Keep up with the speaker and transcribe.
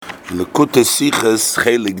Lekute Siches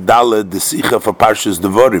Chelik Dale, the Sicha for Parshas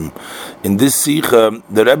Devarim. In this Sicha,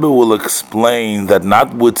 the Rebbe will explain that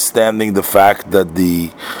notwithstanding the fact that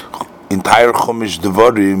the entire Chumash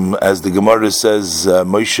Devarim, as the Gemara says,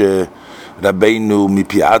 Moshe Rabbeinu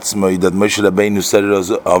mipi atzmai, that Moshe Rabbeinu said it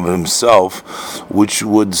of himself, which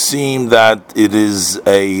would seem that it is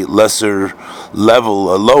a lesser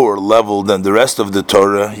level, a lower level than the rest of the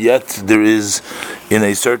Torah, yet there is, in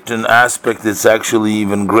a certain aspect, it's actually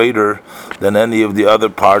even greater than any of the other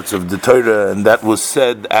parts of the Torah, and that was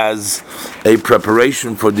said as a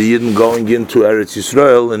preparation for the Yidden going into Eretz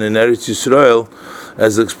Yisrael, and in Eretz Yisrael,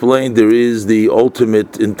 as explained, there is the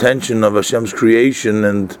ultimate intention of Hashem's creation,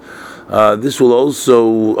 and this will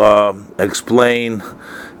also explain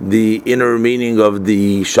the inner meaning of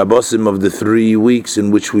the Shabbosim of the 3 weeks in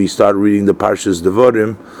which we start reading the Parshas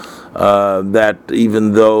Devarim, that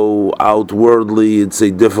even though outwardly it's a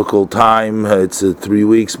difficult time, it's 3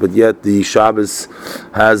 weeks, but yet the Shabbos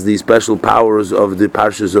has the special powers of the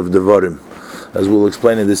Parshas of Devarim, as we'll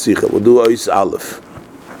explain in the Sikha. We'll do Ois Aleph.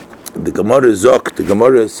 The Gemara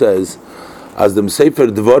says, as the Sefer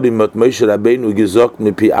Devarim at Moshe Rabbeinu gezokt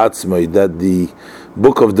mipi atzmai, that the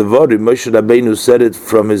book of Devarim, Moshe Rabbeinu said it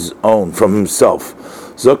from his own, from himself.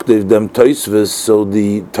 Zoktev dem Tosfos, so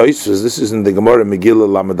the Tosfos, this is in the Gemara Megillah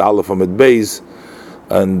Lamed Aleph Amud Beis,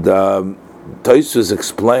 and Tosfos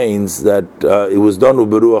explains that it was done with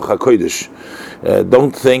Beruach HaKodesh.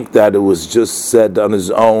 Don't think that it was just said on his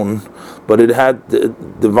own, but it had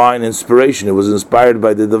divine inspiration. It was inspired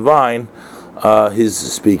by the divine, his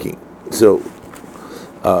speaking. So,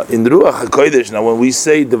 in the Ruach HaKodesh, now when we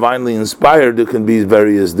say divinely inspired, there can be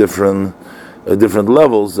various different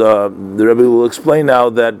levels. The Rebbe will explain now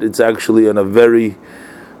that it's actually on a very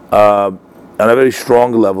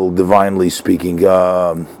strong level, divinely speaking.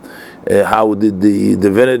 How did the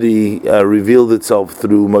divinity revealed itself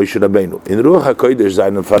through Moshe Rabbeinu? In Ruach HaKodesh,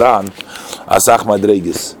 Zayin Faran, Asach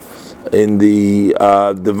Madregis. In the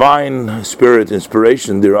divine spirit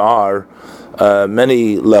inspiration, there are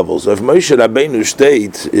many levels. If Moshe Rabbeinu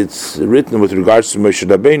state, it's written with regards to Moshe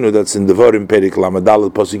Rabbeinu, that's in Devarim Perik Lamed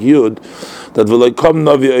Daled Pasuk Yud, that v'loikom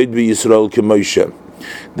navi oid b'Yisrael k'Moshe,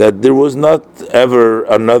 that there was not ever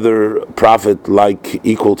another prophet like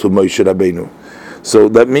equal to Moshe Rabbeinu. So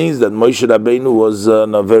that means that Moshe Rabbeinu was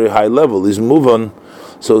on a very high level. He's moving.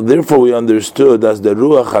 So therefore we understood as the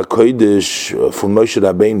Ruach HaKodesh from Moshe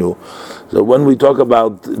Rabbeinu. So when we talk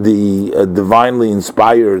about the divinely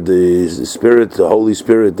inspired, the Spirit, the Holy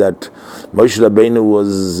Spirit, that Moshe Rabbeinu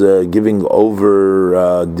was giving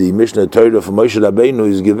over the Mishnah Torah for Moshe Rabbeinu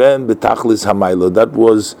is given B'tachlis Hamaylo. That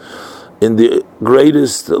was in the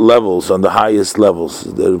greatest levels, on the highest levels.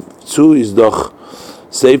 The Tzu is doch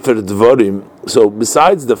Sefer Dvarim. So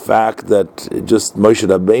besides the fact that just Moshe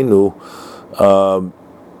Rabbeinu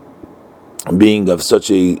being of such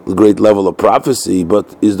a great level of prophecy,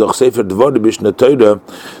 but is doch Sefer Devarim Mishnah Torah,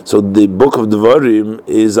 so the book of Devarim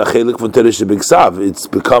is a chelik von Torah shebiksav.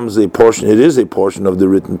 It becomes a portion. It is a portion of the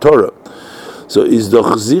written Torah. So is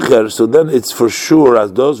doch zicher. So then it's for sure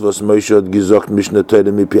as those was Moshe had gezokt Mishnah Torah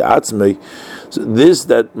mipi atzmei. So this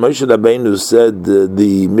that Moshe Rabbeinu said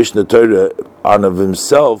the Mishnah Torah on of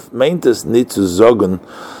himself meint es nit zu sagen,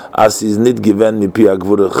 as is nit given mipi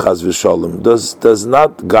agvura chas v'shalom. Does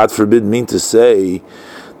not, God forbid, mean to say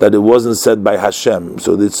that it wasn't said by Hashem.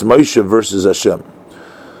 So it's Moshe versus Hashem.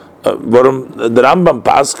 But the Rambam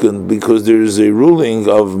paskin, because there is a ruling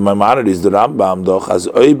of Maimonides, the Rambam doch as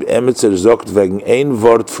oib emetzer zogt wegen ein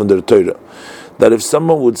Wort von der Torah, that if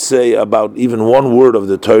someone would say about even one word of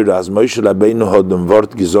the Torah, as Moshe Rabbeinu had dem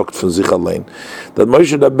Wort gezogt von sich allein, that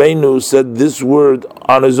Moshe Rabbeinu said this word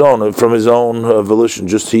on his own, from his own volition,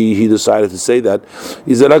 just he decided to say that,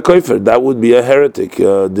 he said a kofer, that would be a heretic,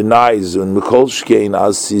 denies, and Mikol Shkein,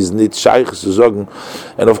 as he's nit shaykh zu sagen,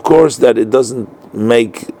 and of course that it doesn't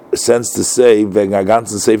make sense to say wegen a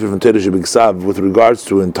ganzen Sefer von Torah shebiksav, with regards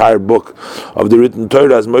to an entire book of the written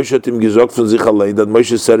Torah, as Moshe hat ihm gezogt von sich allein, that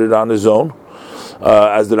Moshe said it on his own.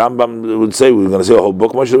 As the Rambam would say, we're going to say a whole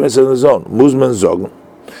book. Moshe Rabbeinu said on his own. Muzman Zog.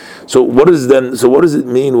 So what does it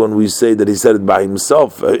mean when we say that he said it by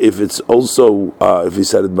himself? If it's also if he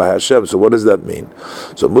said it by Hashem, so what does that mean?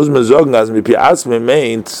 So Muzman Zog as mipi atzmei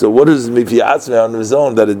meant. So what is mipi atzmei on his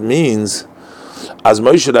own? That it means as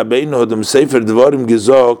Moshe Rabbeinu had dem Sefer Devarim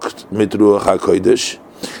gezogt mit Ruach HaKodesh,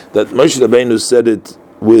 that Moshe Rabbeinu said it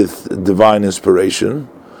with divine inspiration.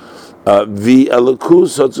 Wie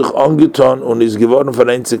Elokus hat sich angetan und ist geworden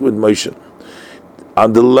vereinzigt mit Moshe.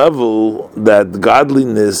 On the level that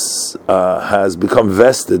godliness has become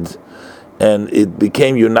vested and it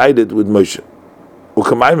became united with Moshe.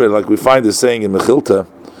 Like we find the saying in Mechilta,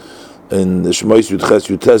 in the Shmois Yudches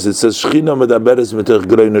Yutes, it says Shechina medaberes mitach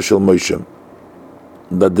greina shel Moshe,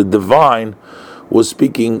 that the divine was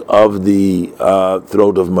speaking of the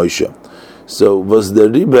throat of Moshe. So was the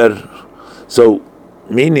riber, so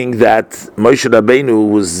meaning that Moshe Rabbeinu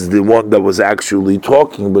was the one that was actually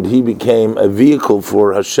talking, but he became a vehicle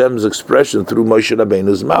for Hashem's expression through Moshe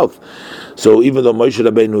Rabbeinu's mouth. So even though Moshe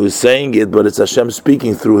Rabbeinu is saying it, but it's Hashem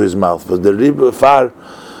speaking through his mouth. But the riber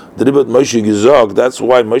Moshe Gizog, that's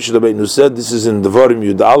why Moshe Rabbeinu said, this is in Devarim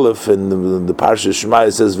Yud Aleph, and the Parsha Shema,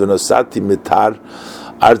 it says, V'nosati mitar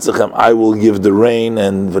Artzachem, I will give the rain,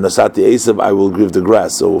 and V'nosati Esav, I will give the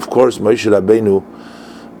grass. So of course Moshe Rabbeinu,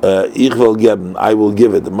 Ich will geben, I will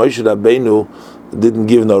give it. Moshe Rabbeinu didn't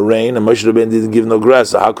give no rain, and Moshe Rabbeinu didn't give no grass.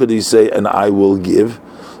 So how could he say, and I will give?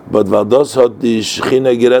 But Valdos hat die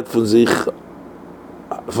Shechina gerät von sich,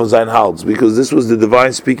 von sein Hals, because this was the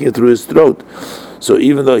divine speaking through his throat. So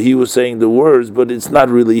even though he was saying the words, but it's not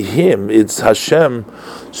really him, it's Hashem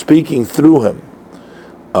speaking through him.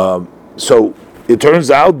 So it turns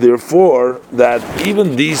out, therefore, that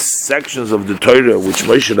even these sections of the Torah, which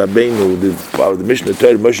Moshe Rabbeinu, the Mishnah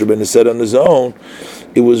Torah, Moshe Rabbeinu said on his own,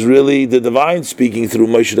 it was really the divine speaking through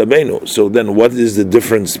Moshe Rabbeinu. So then what is the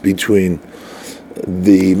difference between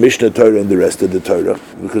the Mishnah Torah and the rest of the Torah?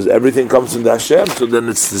 Because everything comes from the Hashem, so then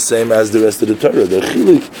it's the same as the rest of the Torah. The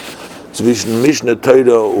chilik zwischen Mishnah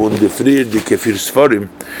Torah und die Frier, die Kefir Sfarim,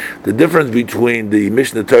 the difference between the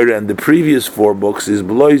Mishnah Torah and the previous four books is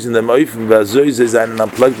bloß in dem Eufen, weil sie seinen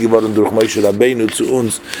Amplag geworden durch Moshe Rabbeinu zu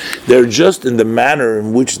uns. They're just in the manner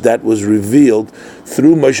in which that was revealed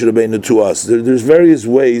through Moshe Rabbeinu to us. There's various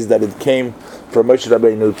ways that it came from Moshe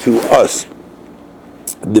Rabbeinu to us.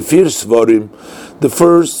 The Fir Svarim, the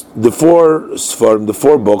four Svarim, the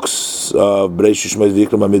four books of Bereshit, Shmos,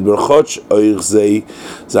 Vayikra, Bamidbar, Choch, Oich Zei,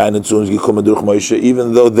 Zayin zu uns gekommen durch Moshe,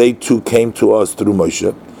 even though they too came to us through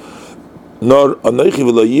Moshe. Nor Anochi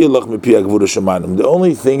v'lo yilach mipi hagvura shamayim. The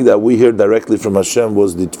only thing that we hear directly from Hashem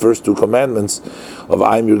was the first two commandments of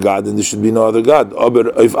I am your God and there should be no other God.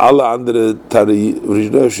 Aber auf alle andere Tari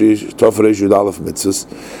Tofresh Yud Aleph mitzvahs,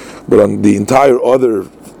 but on the entire other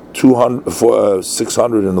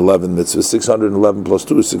 611 mitzvahs, 611 plus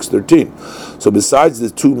 2 is 613. So besides the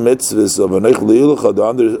two mitzvahs of Anoich Le'ilcha,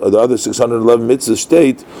 the other 611 mitzvahs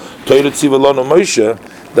state, Torah Tziva Lanu Moshe,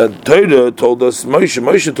 that Torah told us,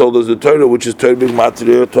 Moshe told us the Torah, which is Torah Big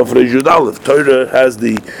Matria Tofrei Yud Aleph. Torah has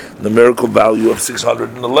the numerical value of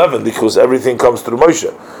 611 because everything comes through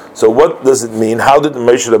Moshe. So what does it mean? How did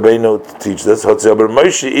Moshe Rabbeinu teach this? So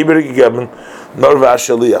Moshe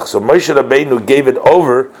Rabbeinu gave it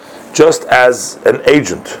over just as an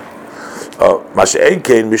agent.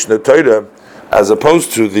 Mishnah Torah, as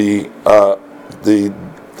opposed to the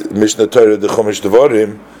Mishnah Torah, the Chumash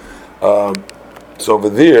Devarim. So over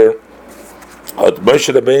there,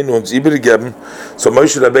 Moshe Rabbeinu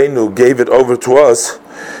gave it over to us,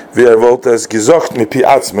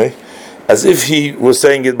 as if he was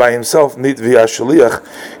saying it by himself.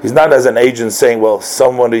 He's not as an agent saying, well,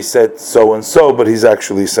 somebody said so and so, but he's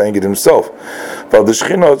actually saying it himself. Because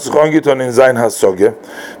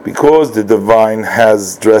the divine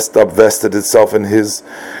has dressed up, vested itself in his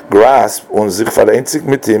grasp, and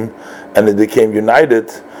it became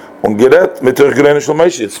united.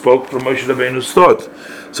 It spoke from Moshe Rabbeinu's thought.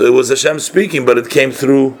 So it was Hashem speaking, but it came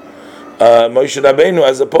through Moshe Rabbeinu,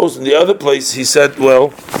 as opposed in the other place he said,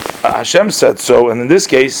 well, Hashem said so, and in this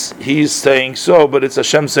case he's saying so, but it's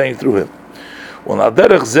Hashem saying through him. Well, now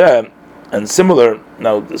derech zeh, and similar,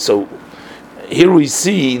 now, so here we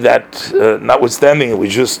see that, notwithstanding we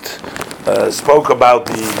just spoke about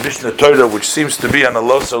the Mishnah Torah, which seems to be on a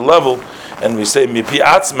lower level, and we say mipi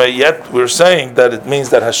atzme, yet we're saying that it means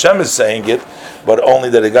that Hashem is saying it, but only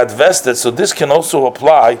that it got vested. So this can also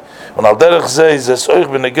apply. When al derech zeh the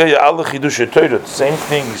same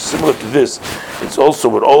thing similar to this. It's also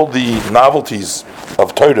with all the novelties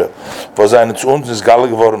of Torah.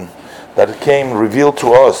 That it came revealed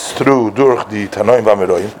to us through durch the Tanoim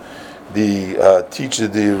v'Amoraim, the teachers,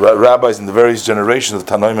 the rabbis in the various generations of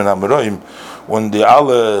Tanoim and Amoraim, when the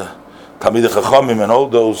alle Talmidei Chachamim and all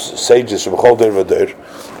those sages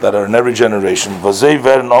that are in every generation, they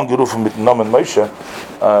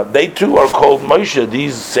too are called Moshe.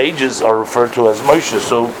 These sages are referred to as Moshe.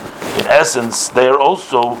 So, in essence, they are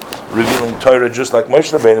also revealing Torah, just like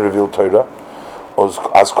Moshe Rabbeinu revealed Torah.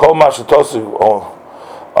 As kol mashetalmid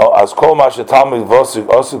vosig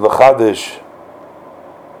osig l'chadish,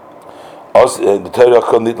 the Torah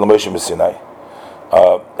konit l'Moshe Sinai.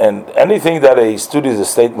 And anything that a student, the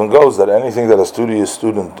statement goes that anything that a studious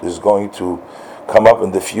student is going to come up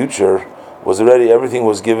in the future was already, everything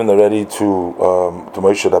was given already to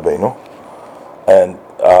Moshe Rabbeinu, and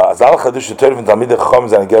Azal Chadush Torah from Talmidei Chacham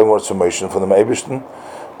is getting words from Moshe from the Eibishter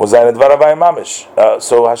was ein Dvar Havai Mamish.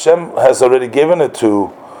 So Hashem has already given it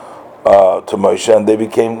to Moshe, and they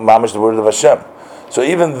became Mamish, the word of Hashem. So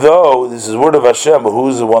even though this is word of Hashem, but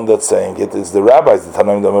who's the one that's saying it? It's the rabbis, the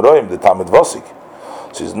Tanoim Dameroim, the Talmid Vosik.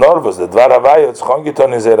 So it's nervous. The Dvar Havai, it's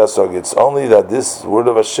Chongiton Izer Asog. It's only that this word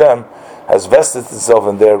of Hashem has vested itself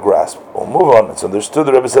in their grasp. We'll move on. It's understood.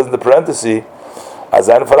 The Rebbe says in the parenthesis,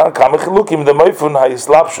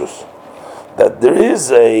 that there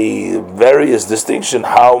is a various distinction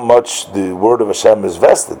how much the word of Hashem is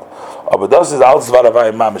vested. But at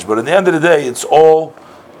the end of the day, it's all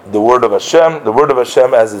the word of Hashem. The word of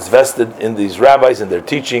Hashem as it's vested in these rabbis, in their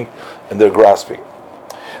teaching, and their grasping.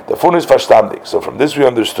 The fun is verstandig. So from this we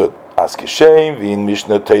understood.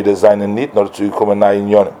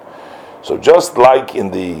 So just like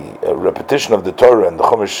in the repetition of the Torah and the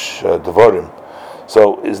Chumash Devarim,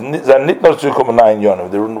 so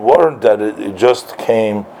there weren't that it just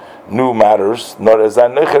came new matters, nor as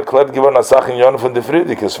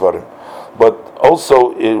but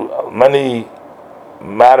also many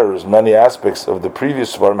matters, many aspects of the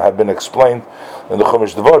previous Svarim have been explained in the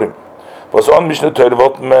Chumash Devarim. Without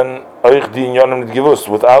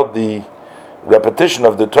the repetition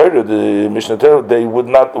of the Torah, the Mishnah Torah, we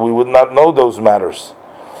would not know those matters.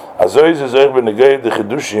 So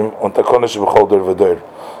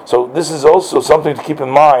this is also something to keep in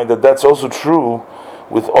mind, that's also true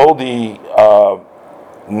with all the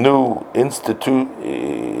new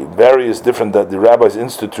various different that the rabbis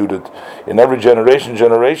instituted in every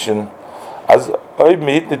generation. As that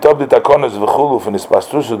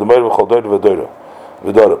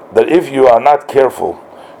if you are not careful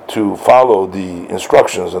to follow the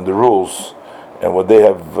instructions and the rules and what they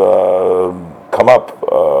have come up,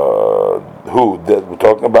 that we're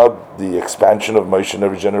talking about the expansion of Moshe in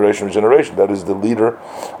every generation. That is the leader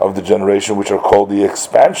of the generation, which are called the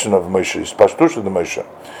expansion of Moshe, Pashtush of the Moshe.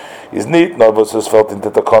 Is neat, felt into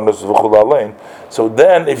takonos v'chul alein. So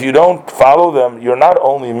then, if you don't follow them, you're not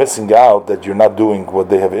only missing out that you're not doing what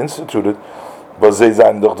they have instituted, but they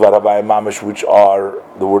zayin doch dvar havai mamish, which are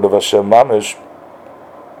the word of Hashem mamish.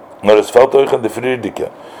 Nor es felt euch in the friedike,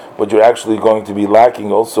 but you're actually going to be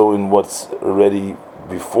lacking also in what's already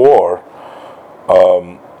before.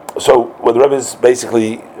 So what the Rebbe is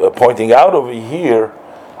basically pointing out over here,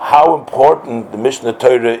 how important the Mishnah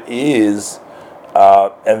Torah is.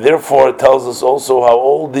 And therefore it tells us also how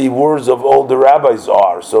old the words of all the rabbis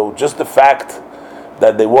are. So just the fact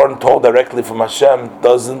that they weren't told directly from Hashem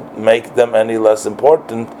doesn't make them any less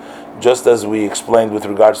important, just as we explained with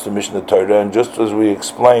regards to Mishnah Torah, and just as we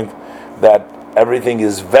explained that everything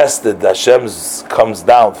is vested, Hashem comes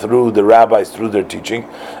down through the rabbis, through their teaching.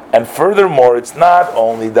 And furthermore, it's not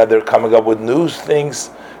only that they're coming up with new things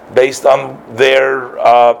based on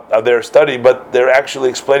their study, but they're actually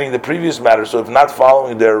explaining the previous matter. So if not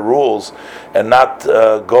following their rules and not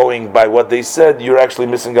going by what they said, you're actually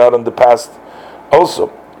missing out on the past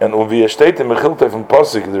also. And Mechilta from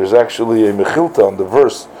Pasuk, there's actually a Mechilta on the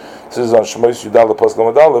verse. This is on Shmos Yudal Pasuk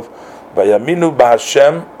Lamed Aleph. Vayaminu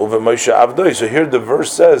b'Hashem uveMoshe Avdoi. So here the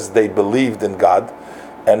verse says they believed in God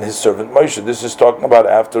and His servant Moshe. This is talking about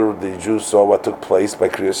after the Jews saw what took place by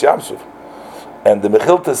Kriyas Yamsuf. And the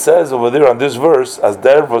Mechilta says over there on this verse, as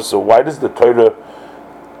there was, so why does the Torah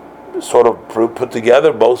sort of put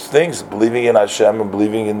together both things, believing in Hashem and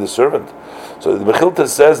believing in the servant? So the Mechilta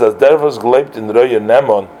says, as there was gleibt in Roya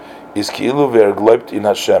Nemon, is ki'ilu ver gleibt in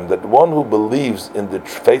Hashem, that one who believes in the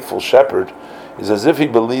faithful shepherd is as if he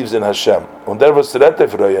believes in Hashem. And there was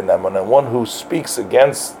Seretef Roya Nemon, and one who speaks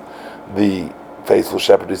against the faithful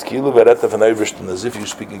shepherd is ki'ilu veretef and as if you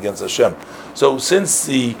speak against Hashem. So since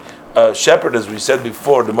the shepherd, as we said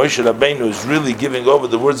before, the Moshe Rabbeinu is really giving over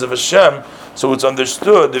the words of Hashem, so it's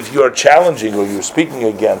understood if you are challenging or you're speaking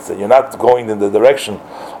against it, you're not going in the direction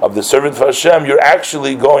of the servant for Hashem, you're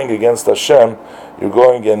actually going against Hashem, you're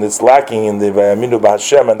going, and it's lacking in the Vayaminu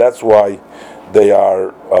b'Hashem, and that's why they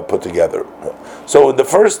are put together. So in the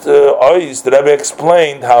first ayis, the Rebbe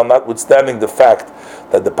explained how, notwithstanding the fact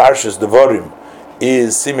that the Parshas Devarim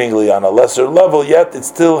is seemingly on a lesser level, yet it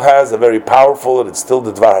still has a very powerful, and it's still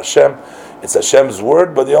the Dvar Hashem, it's Hashem's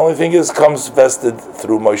word, but the only thing is, comes vested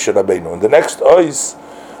through Moshe Rabbeinu. In the next ois,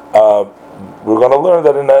 we're going to learn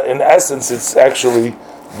that in essence, it's actually,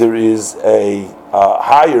 there is a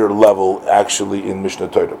higher level actually in Mishnah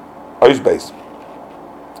Torah. Ois base.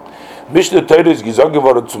 Mishnah Torah is gesagt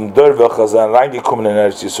geworden zum Dor welcher sein reingekommen in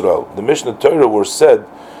Eretz Yisrael. The Mishnah Torah were said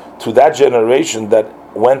to that generation that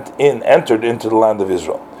entered into the land of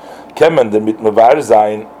Israel. Kemen mit mevar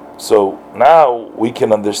zayin. So now we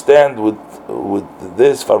can understand with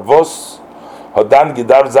this farvos Hodan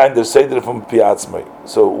Gidar Zain der Seder from Piatzmai.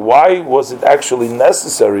 So why was it actually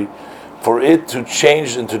necessary for it to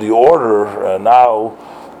change into the order now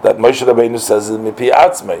that Moshe Rabbeinu says in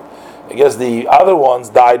Piatzmai? I guess the other ones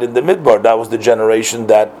died in the Midbar. That was the generation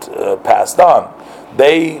that passed on.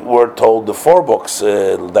 They were told the 4 books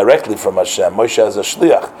directly from Hashem. Moshe as a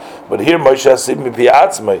shliach, but here Moshe has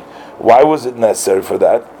Piatzmai. Why was it necessary for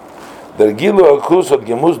that? The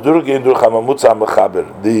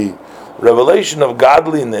revelation of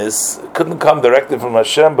godliness couldn't come directly from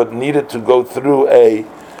Hashem, but needed to go through a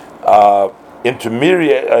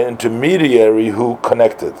intermediary who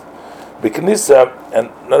connected. B'Knisa,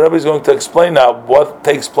 and the Rebbe is going to explain now what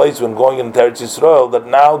takes place when going into Eretz Yisrael, that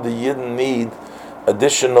now the Yidden need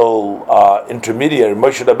additional intermediary,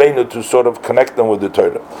 Moshe Rabbeinu, to sort of connect them with the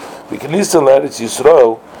Torah. B'Knisa Eretz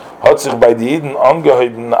Yisrael hat sich bei den Yidden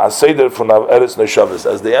angeheben a Seder von Eretz Neshavos.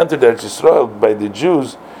 As they entered Eretz Yisrael, by the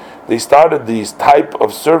Jews, they started this type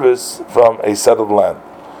of service from a settled land.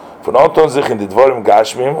 Von Anton sich in die Dvorim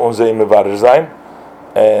Gashmim und sie mevarer sein,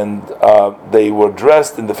 and they were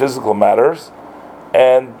dressed in the physical matters,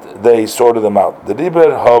 and they sorted them out. The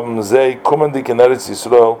Riber haben sie kommendik in Eretz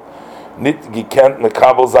Yisrael nicht gekannt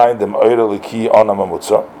mekabel sein dem Eure Leki Onam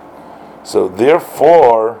Amutza. So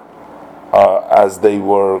therefore, as they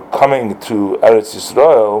were coming to Eretz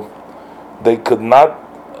Yisrael, they could not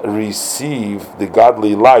receive the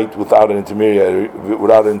godly light without an intermediary.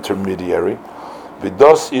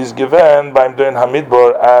 Vidos is given by Mdoin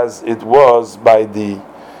Hamidbar, as it was by the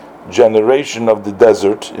generation of the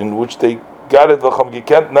desert, in which they got it.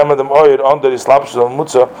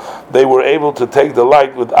 They were able to take the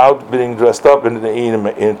light without being dressed up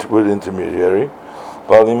with intermediary.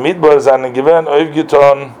 While in Midbar seine given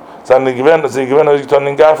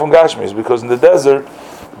because in the desert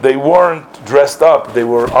they weren't dressed up, they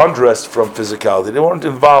were undressed from physicality, they weren't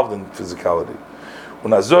involved in physicality.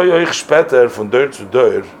 And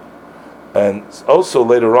also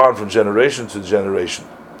later on from generation to generation.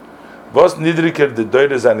 The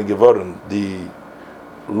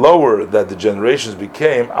lower that the generations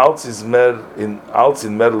became,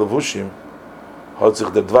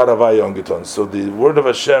 so the word of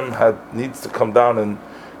Hashem needs to come down and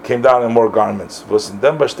came down in more garments.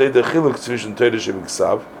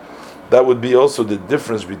 That would be also the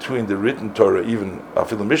difference between the written Torah, even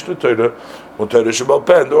Afilu Mishnah Torah, and Torah Shebal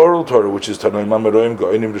Peh, the oral Torah, which is Tanoim Amaroim,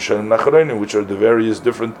 Go'inim, Rishonim, Nacharonim, which are the various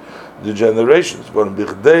different generations.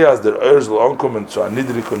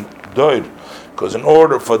 Because in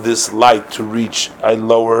order for this light to reach a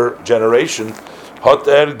lower generation, he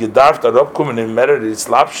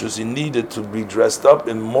needed to be dressed up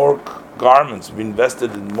in more garments, be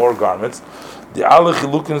invested in more garments. The alle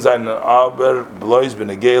chilukim seien aber bloß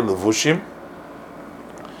benegei levushim.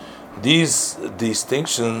 These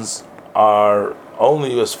distinctions are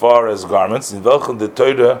only as far as garments, in welchen the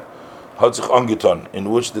Torah hat sich angetan, in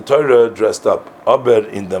which the Torah dressed up. Aber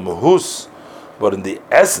in the mahus, but in the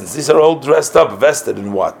essence, these are all dressed up, vested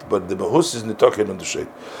in what? But the mahus is nitoken on the shade.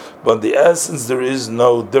 But in the essence, there is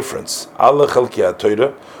no difference. Alle chalki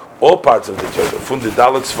ha-Torah, all parts of the Torah, from the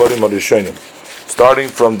Dalet Sforim Arishonim, starting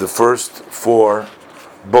from the first 4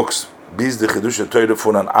 books, bis the Chidusha Torah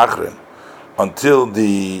Funan Achren, until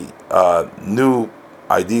the new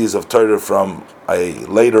ideas of Torah from a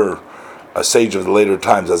sage of the later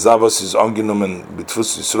times. Azavos is Anginum and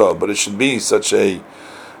B'tfus Yisrael, but it should be such a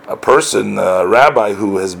person, a rabbi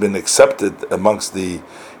who has been accepted amongst in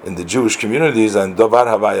the Jewish communities, and Davar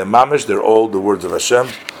Havaya Mamish, they're all the words of Hashem.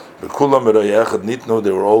 They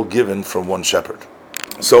were all given from one shepherd.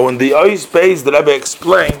 So in the Ois page, the Rebbe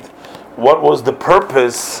explained what was the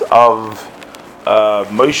purpose of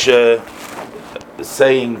Moshe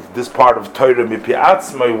saying this part of Torah mipi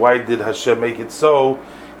atzmai. Why did Hashem make it so?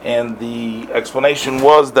 And the explanation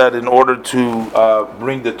was that in order to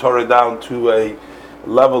bring the Torah down to a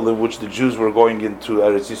level in which the Jews were going into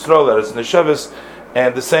Eretz Yisrael, Eretz Neshavos,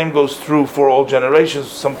 and the same goes through for all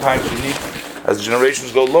generations. Sometimes you need, as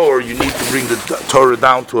generations go lower, you need to bring the Torah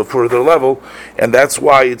down to a further level, and that's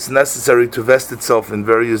why it's necessary to vest itself in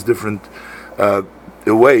various different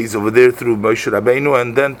ways over there through Moshe Rabbeinu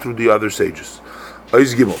and then through the other sages.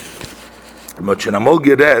 Ois Gimel. Mochenamol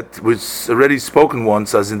Geret, which already spoken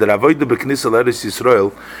once, as in the Avodah B'Knisa Eretz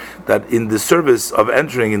Yisrael, that in the service of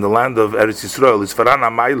entering in the land of Eretz Yisrael is Faran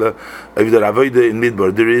Amayla of the Avodah in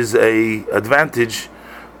Midbar. There is a advantage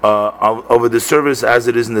over the service as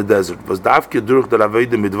it is in the desert. Was Davke durch der Avodah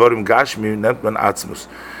Midvarim Gashmi nennt man Atzmus,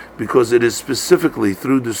 because it is specifically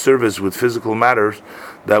through the service with physical matters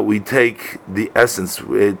that we take the essence.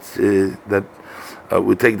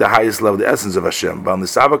 we take the highest level, the essence of Hashem.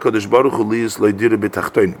 Since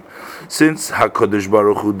HaKadosh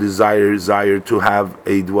Baruch Hu desire to have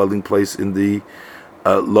a dwelling place in the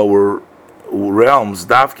lower realms,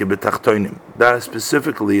 dafke betachtonim, that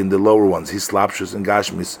specifically in the lower ones, his slapshus and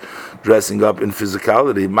gashmis, dressing up in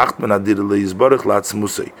physicality, machtman adir leizbarach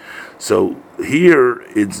latzmusei. So here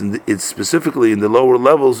it's specifically in the lower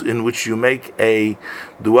levels in which you make a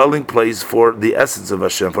dwelling place for the essence of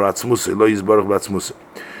Hashem, for atzmusei, lo yizbarach latzmusei.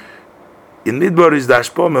 In Midbar is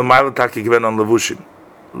dashpo memayla taki given on levushin.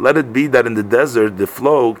 Let it be that in the desert the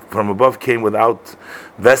flow from above came without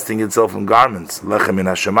vesting itself in garments. Lechem min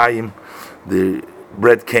hashamayim, the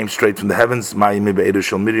bread came straight from the heavens. Mayim be'edu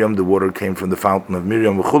shel Miriam, the water came from the fountain of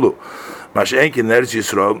Miriam. V'chulu. Mash'enk in Eretz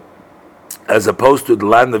Yisrael, as opposed to the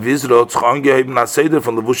land of Israel, tzchon geheben aseder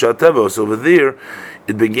from levusha teva. So over there,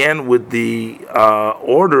 it began with the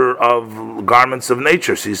order of garments of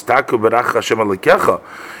nature. Sistaku berach Hashem alekecha.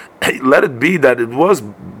 Let it be that it was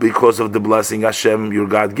because of the blessing Hashem, your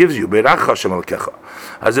God, gives you. Berach Hashem alekecha.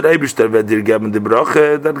 As it Eibishter vedir geben the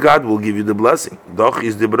bracha, that God will give you the blessing. Doch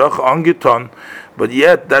is the bracha angeton, but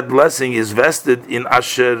yet that blessing is vested in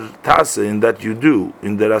asher tase, in that you do,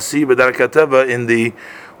 in the rasi b'darakateva, in the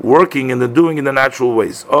working, in the doing, in the natural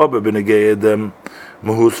ways. But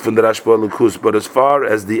as far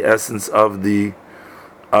as the essence of the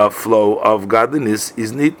flow of godliness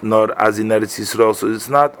is not nor as in Eretz Yisrael. So it's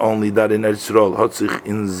not only that in Eretz Yisrael hat sich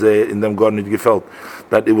in dem gar nicht gefällt,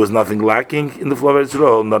 that it was nothing lacking in the flow of Eretz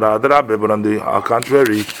Yisrael, nor adrabe, but on the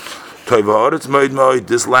contrary,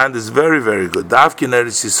 this land is very, very good. Dafki in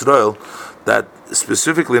Eretz Yisrael, that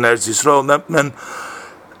specifically in Eretz Yisrael,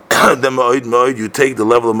 you take the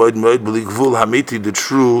level of Moed Moed B'Ligvul Hamiti, the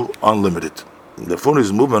true unlimited. The phone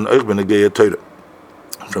is moving Torah.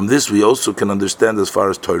 From this, we also can understand as far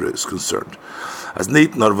as Torah is concerned. As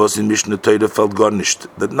nit narvos in Mishnah Torah felt garnished,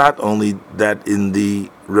 that not only that in the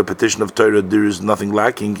repetition of Torah there is nothing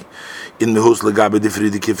lacking in mehus legabe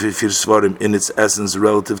difridike fir svarim, in its essence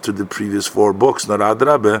relative to the previous 4 books, not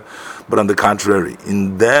adrabe, but on the contrary,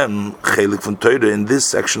 in them chelik from Torah, in this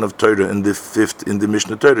section of Torah, in the 5th, in the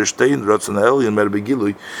Mishnah Torah, stein ratzon ha'elyon mer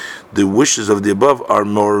begilui, the wishes of the above are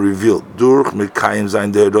more revealed. Durch mekayim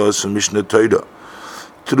zayin de'eros from Mishnah Torah,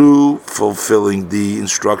 through fulfilling the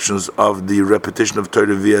instructions of the repetition of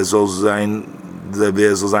Torah via Zol Zayin, the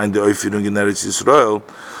Oifirung in Eretz Yisrael,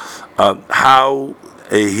 how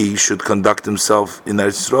he should conduct himself in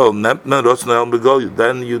Eretz Yisrael.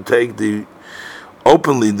 Then you take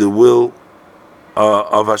openly the will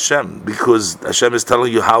of Hashem, because Hashem is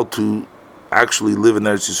telling you how to actually live in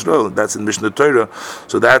Eretz Yisrael. That's in Mishnah Torah.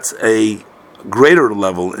 So that's a greater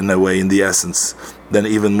level in a way, in the essence, than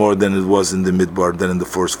even more than it was in the Midbar, than in the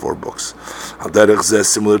first 4 books.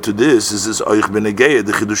 Similar to this is the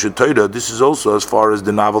Chidush Torah. This is also as far as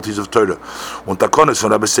the novelties of Torah.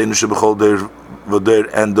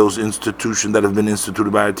 And those institutions that have been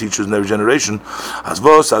instituted by our teachers in every generation, that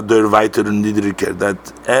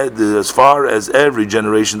as far as every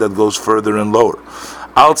generation that goes further and lower.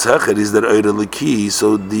 Al-Tzecher is that Eire Liki,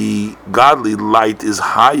 so the godly light is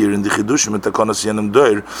higher in the Chidushim and Takonos Yenem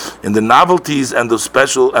Doir, in the novelties and the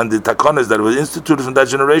special and the Takonos that were instituted from that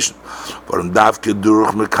generation.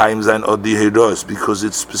 Because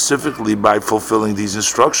it's specifically by fulfilling these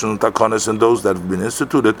instructions, Takonos and those that have been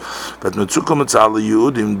instituted, that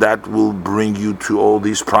will bring you to all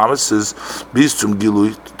these promises,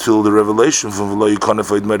 till the revelation from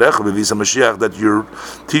that your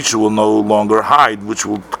teacher will no longer hide, which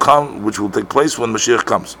will take place when Mashiach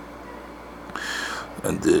comes.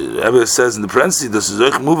 And the Rebbe says in the parenthesis, this is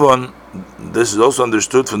move on. This is also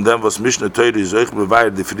understood from them was Mishnah Torah is the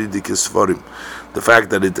fact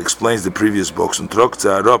that it explains the previous books and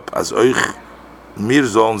as mir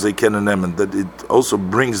sollen sie kennen nehmen, that it also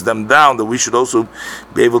brings them down, that we should also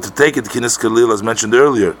be able to take it, Kines Kalil, as mentioned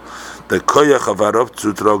earlier. The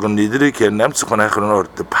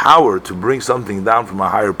power to bring something down from a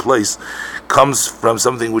higher place comes from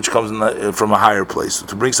something which comes from a higher place. So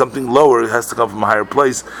to bring something lower, it has to come from a higher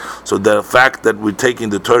place. So the fact that we're taking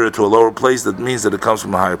the Torah to a lower place, that means that it comes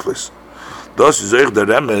from a higher place. This is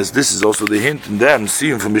also the hint in them,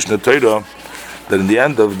 seeing from Mishnah Torah, that in the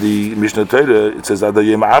end of the Mishnah Torah, it says,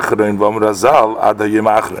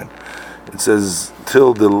 it says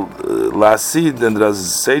till the last seed, and the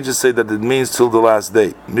sages say that it means till the last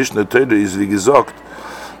day. Mishnah Torah is vigizokt,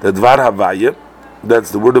 that Dvar Havaya,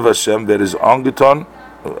 that's the word of Hashem, that is ongeton,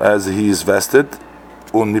 as he is vested,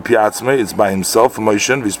 it's by himself,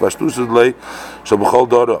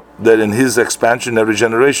 that in his expansion every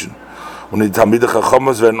generation. And also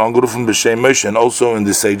in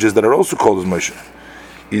the sages that are also called as Moshe.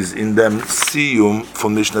 is in dem Siyum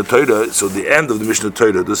from Mishnah Torah. So the end of the Mishnah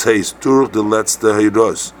Torah, this says Durch the letzte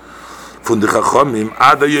Heiros from the Chachamim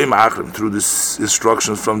Ad Yom Achrim, through the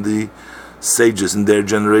instructions from the sages in their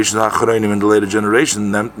generation, Achronim in the later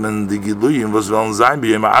generation,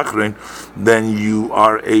 then you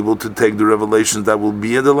are able to take the revelations that will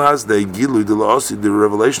be in the last day, the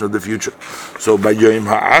revelation of the future. So by Yom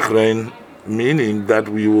HaAchrein, meaning that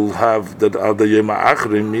we will have that other Yom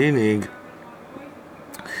HaAchrein, meaning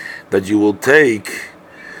that you will take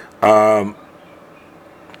Yom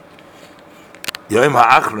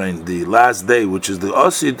HaAchrein, the last day, which is the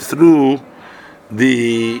Osid, through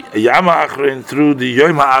the Yom HaAchrein, through the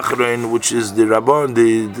Yom HaAchrein, which is the Rabbon,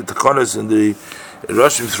 the Takonis, and the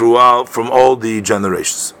Roshim throughout from all the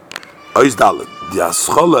generations. Ois Dalet. The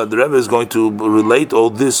Aschola, the Rebbe is going to relate all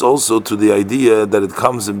this also to the idea that it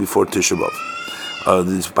comes in before Tisha B'Av.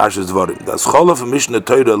 These Parshas Dvarim. The Aschola from Mishnah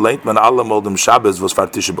Torah, leint man alle Moldem Shabbos was for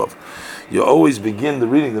Tisha B'Av. You always begin the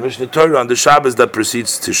reading the Mishnah Torah on the Shabbos that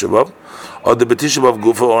precedes Tisha B'Av, or the B'Tisha B'Av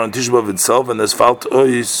Gufa, or on Tisha B'Av itself, and there's Falt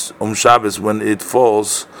Ois Shabbos when it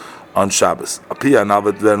falls on Shabbos. Apia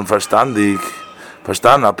Navet werden verstandig,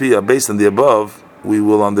 Apia, based on the above, we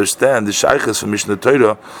will understand the Shaykhs from Mishnah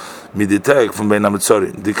Torah, Miditek from Bein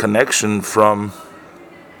HaMetzorim, the connection from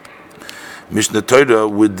Mishnah Torah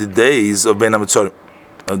with the days of Bein HaMetzorim,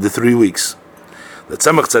 the 3 weeks. The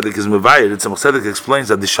Tzemach Tzedek is Mevayir. The Tzemach Tzedek explains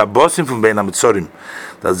that the Shabbosim from Bein HaMetzorim,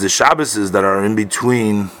 that the Shabbos that are in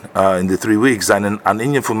between in the 3 weeks, and an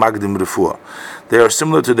inyan from Magdim Refuah, they are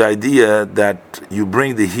similar to the idea that you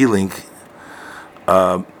bring the healing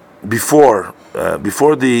before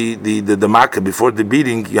the makkah, before the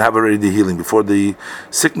beating, you have already the healing. Before the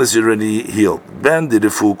sickness, you're already healed. Then the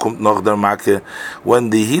refu kommt noch der makkah.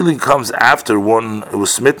 When the healing comes after one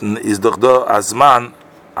was smitten, is doch da azman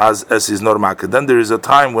as is nor makkah. Then there is a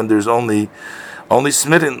time when there's only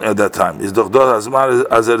smitten at that time. Is doch da azman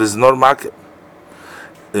as it is nor makkah.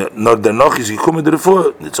 Nor der noch is gekommen der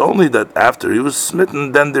refu. It's only that after he was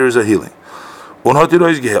smitten, then there is a healing. Und hat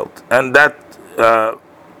geheilt, and that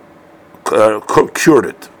cured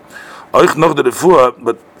it. Euch noch der refuah,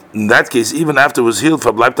 but in that case, even after it was healed,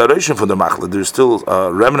 verbleibt a reishon from the machla. There's still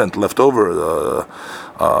a remnant left over.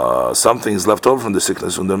 Something is left over from the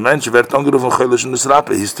sickness. Und der Mensch wird angerufen cholish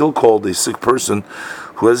nisrape. He's still called a sick person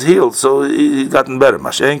who has healed, so he gotten better.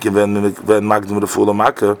 Mashenke when magdim refuah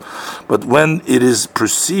makkah. But when it is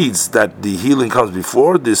precedes that the healing comes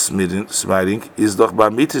before this smiting, is doch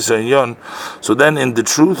bar mitis yon. So then, in the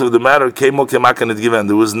truth of the matter, kemo kemak and it given.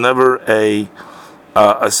 There was never a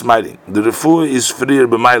smiting. The refuah is freer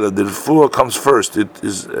b'mayla. The refuah comes first. It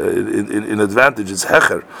is in advantage. It's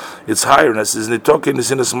hecher. It's higher. It's nitokin.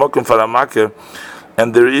 It's in a smoking faramakeh,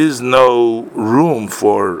 and there is no room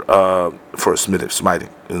for smiting.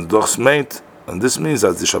 In doch smeit, and this means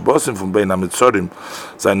that the Shabbosim from Bein HaMetzorim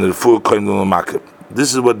seine refuah koim l'makeh.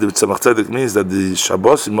 This is what the Tzemach Tzedek means, that the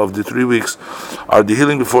Shabbosim of the 3 weeks are the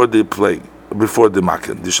healing before the plague, before the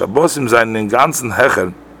makeh. The Shabbosim seien in ganzen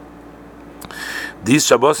hecher. These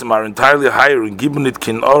Shabbosim are entirely higher and geben it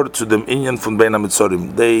kinor to them inyan from Bein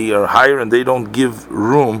HaMetzorim. They are higher and they don't give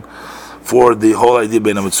room for the whole idea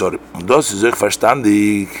Bein HaMetzorim. Das ist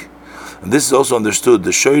verstandig. And this is also understood.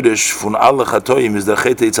 The shoyresh von alle chatoim is the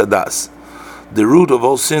chet eitzadas. The root of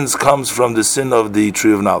all sins comes from the sin of the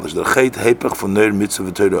tree of knowledge. The chet hepech von neir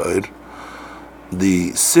mitzvah v'teira oir.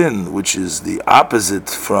 The sin, which is the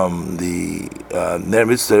opposite from the neir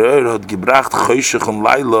mitzvah v'teira oir, hat gebracht choshech und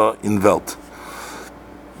laila in Welt.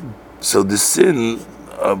 So the sin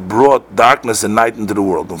brought darkness and night into the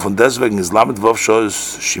world. And von deswegen is Lamed Vav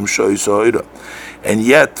Shoyes Shimshoi Soira. And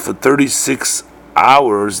yet, for 36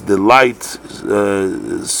 hours, the light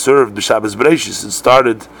served the Shabbos Bereshis. It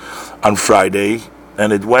started on Friday,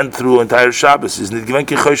 and it went through entire Shabbos.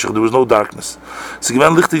 There was no darkness. So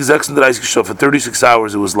for 36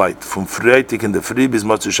 hours it was light. From Freitag in the Früh bis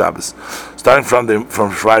Motzei Shabbos. Starting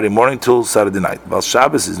from Friday morning till Saturday night. While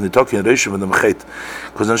Shabbos is Nitoki and Reishim and the Mechet.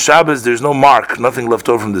 Because on Shabbos there's no mark, nothing left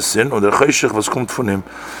over from the sin, and the Choshech was kommt von him,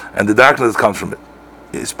 and the darkness that comes from it.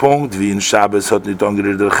 Is Punkt wie in Shabbos hat nicht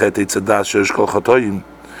angerührt der Chet Eitzadas Shesh Kol Chatoyim.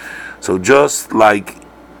 So just like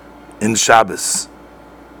in Shabbos,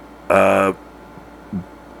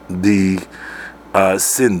 the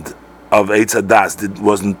sin of Eitzadas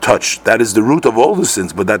wasn't touched. That is the root of all the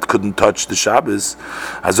sins, but that couldn't touch the Shabbos.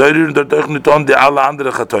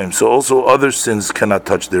 So also other sins cannot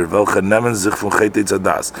touch there. The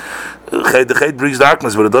Chet brings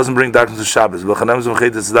darkness, but it doesn't bring darkness to Shabbos.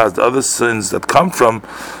 The other sins that come from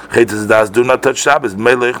Chet Eitzadas do not touch Shabbos.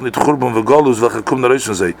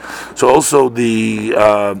 So also the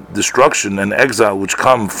destruction and exile which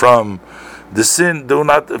come from the sin does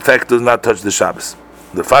not touch the Shabbos.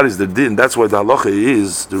 The Faris the din. That's why the halacha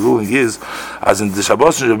is, the ruling is, as in the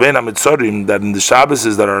Shabbos and Shebein HaMitzorim, that in the Shabbos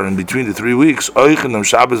that are in between the 3 weeks, Oichenam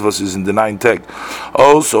Shabbos was is in the 9th tag.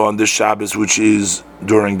 Also on the Shabbos which is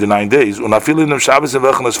during the 9 days. Unafilinam Shabbos and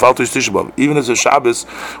Vechanas Faltus Tisha B'Av. Even as a Shabbos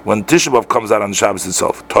when Tisha B'Av comes out on the Shabbos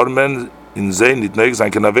itself. Tormen in Zayn Nitneig Zayn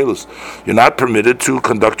Kenavelus. You're not permitted to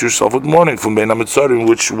conduct yourself with mourning from Bein HaMitzorim,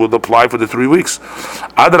 which would apply for the 3 weeks.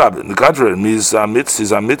 Adrab, in the contrary, means a mitzvah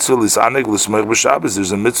lisaneg l'smech b'Shabbos.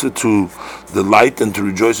 There's a mitzvah to delight and to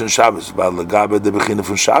rejoice in Shabbos. But l'gabe de bechina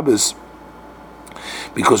from Shabbos,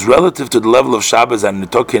 because relative to the level of Shabbos and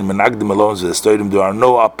Nitokin Menagdim alone, there are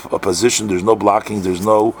no opposition, there's no blocking, there's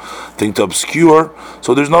no thing to obscure,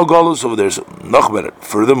 so there's no galus over there. So, noch better.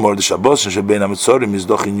 Furthermore, the Shabbos and Shebein HaMitzorim is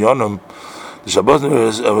doch in Yonam. The Shabbos and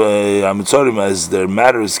HaMitzorim, as their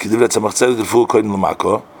matter is Kedivlet Tzemach Tzedek L'fu Kodim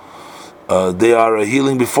L'Makah, they are a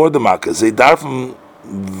healing before the Makkah. They darfen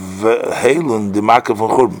heilen the Makkah from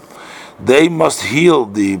Churban. They must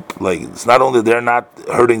heal it's not only they're not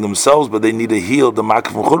hurting themselves, but they need to heal the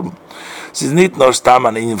Makkah from Churban.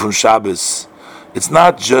 It's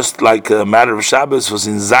not just like a matter of Shabbos, was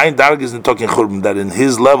in Zayin Darg is talking Churban, that in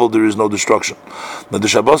his level there is no destruction. But the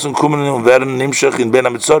Shabbosim Kumenim Veren Nimshach in Bein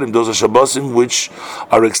HaMitzorim, those are Shabbosim which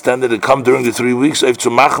are extended and come during the 3 weeks, so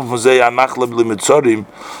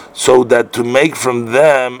that to make from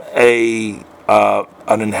them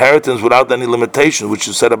an inheritance without any limitation, which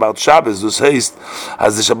is said about Shabbos. This haste,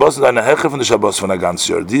 as the Shabbos and the Hecher from the Shabbos from a ganz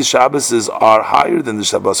year. These Shabbos are higher than the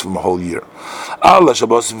Shabbos from a whole year. Allah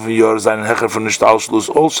Shabbos from your and Hecher from the Shtalshlus.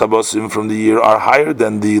 All Shabbos from the year are higher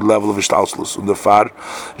than the level of Shtalshlus. Und der Far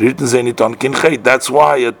ritten sie nicht on Kinchet. That's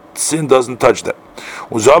why a sin doesn't touch them.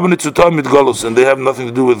 Und so haben zu tun mit Golus, and they have nothing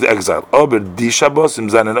to do with exile. Aber die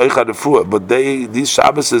Shabbosim sind ein Eichad Refuah, but these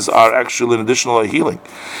Shabbos are actually an additional healing.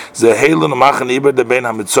 They heal and machen iber the Bein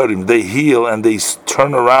HaMitzorim. They heal and they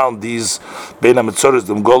turn around these Bein HaMitzorim,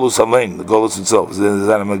 the Golus Alein, the Golus itself.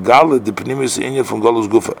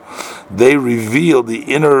 They reveal the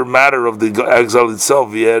inner matter of the exile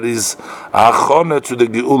itself. It is achona to the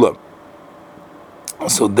Geula.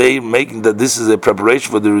 So they making that this is a preparation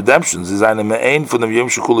for the redemptions. They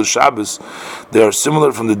are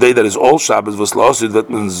similar from the day that is all Shabbos. Was lost that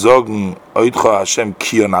man sagen Oidcha Hashem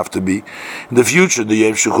Kion have to be. In the future, the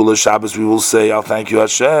Yom Shekula Shabbos, we will say, "I'll thank you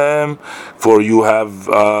Hashem, for you have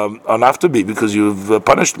on have to be because you've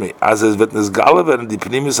punished me." As is Vetnes Galav and the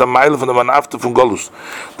Pnimis Hamayla from the Manafta from Golus.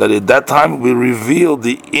 That at that time we reveal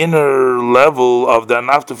the inner level of the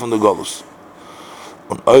Anafta from the Golus.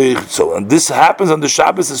 So, and this happens on the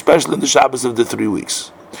Shabbos, especially in the Shabbos of the 3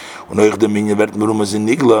 weeks.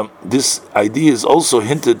 This idea is also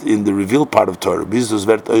hinted in the revealed part of Torah. And it's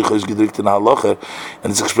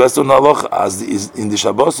expressed in Halacha as in the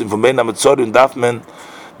Shabbos, from Bein HaMitzorim, Dafmen,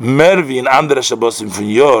 Mervi in andere Shabbosim from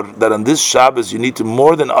Yor, that on this Shabbos you need to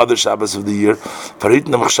more than other Shabbos of the year,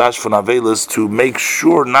 to make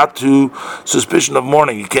sure not to suspicion of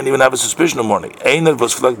mourning. You can't even have a suspicion of mourning. Einer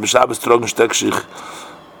was vielleicht b'Shabbos trocken steck sich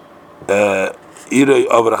Irei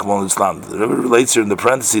Avrachmon Islam. The Rebbe relates here in the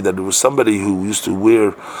parenthesis that there was somebody who used to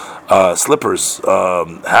wear slippers,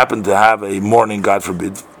 happened to have a mourning, God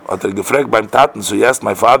forbid. So he asked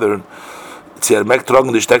my father,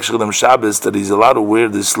 that he's allowed to wear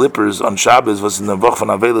the slippers on Shabbos, was in the Woch von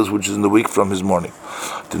Avelos, which is in the week from his morning.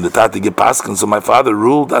 So my father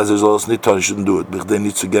ruled as there's also niton, he shouldn't do it.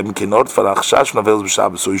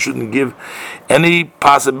 So you shouldn't give any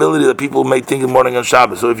possibility that people may think in morning on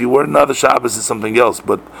Shabbos. So if you wear another Shabbos, it's something else.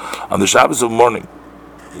 But on the Shabbos of morning,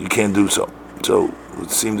 you can't do so. So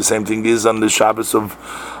it seems the same thing is on the Shabbos of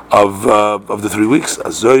the 3 weeks.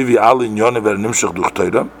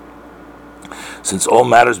 Since all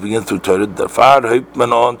matters begin through Torah,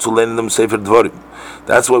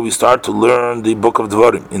 that's why we start to learn the book of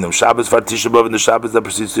Dvarim. In the Shabbos for Tisha B'Av, in the Shabbos that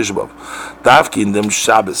precedes Tisha B'Av. Davki in the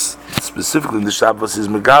Shabbos, specifically in the Shabbos, is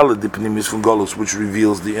Megala, the Pnimis from Golus, which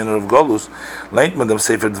reveals the inner of Golus. Leintman them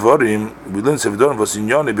Sefer Dvarim, we learn Sefer Dvarim, was in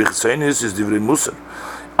Yoni, B'Chitzainis is Divrei Musar.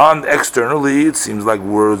 And externally, it seems like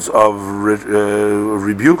words of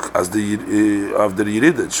rebuke, as of the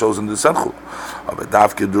Yerid, it shows in the Sanchul. But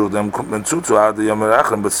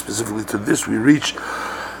specifically to this, we reach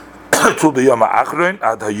to the Yom HaAchron,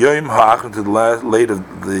 at Hayom HaAchron, to the late of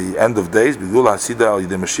the end of days, through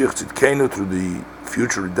the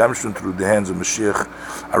future redemption through the hands of Mashiach,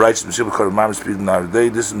 a righteous Mashiach, in our day.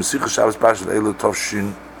 This is Mashiach Shabbos Parashat Eila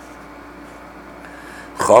Tovshin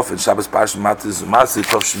Chof, and Shabbos Parashat Matis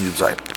Tovshin Yud Zayin.